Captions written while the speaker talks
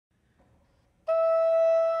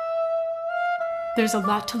There's a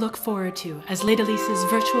lot to look forward to as Les Délices'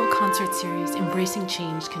 virtual concert series Embracing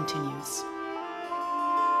Change continues.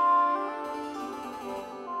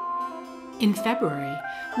 In February,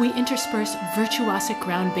 we intersperse virtuosic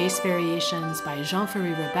ground bass variations by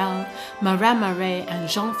Jean-Ferry Rebel, Marat Marais, and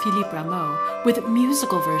Jean-Philippe Rameau, with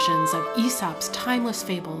musical versions of Aesop's timeless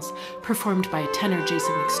fables performed by tenor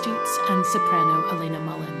Jason McStutes and soprano Elena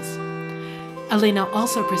Mullins. Elena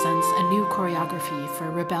also presents a new choreography for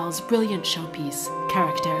Rebel's brilliant showpiece,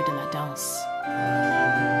 Caractère de la Danse.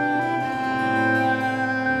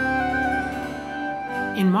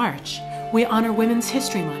 In March, we honor Women's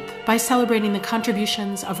History Month by celebrating the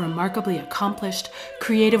contributions of remarkably accomplished,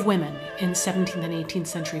 creative women in 17th and 18th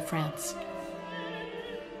century France.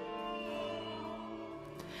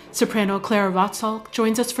 Soprano Clara Rotzalk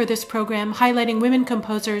joins us for this program, highlighting women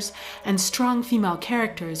composers and strong female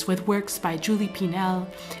characters with works by Julie Pinel,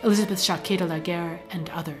 Elizabeth Jacquet de la Guerre, and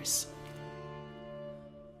others.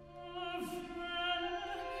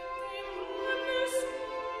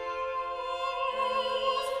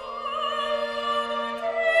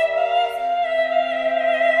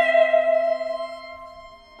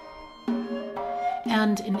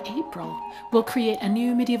 And in April, we'll create a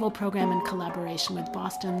new medieval program in collaboration with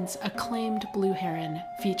Boston's acclaimed Blue Heron,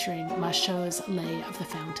 featuring MACHAUT'S Lay of the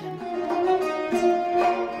Fountain.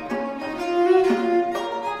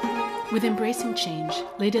 With Embracing Change,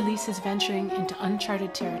 Les Délices is venturing into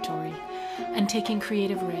uncharted territory and taking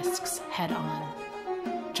creative risks head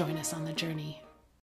on. Join us on the journey.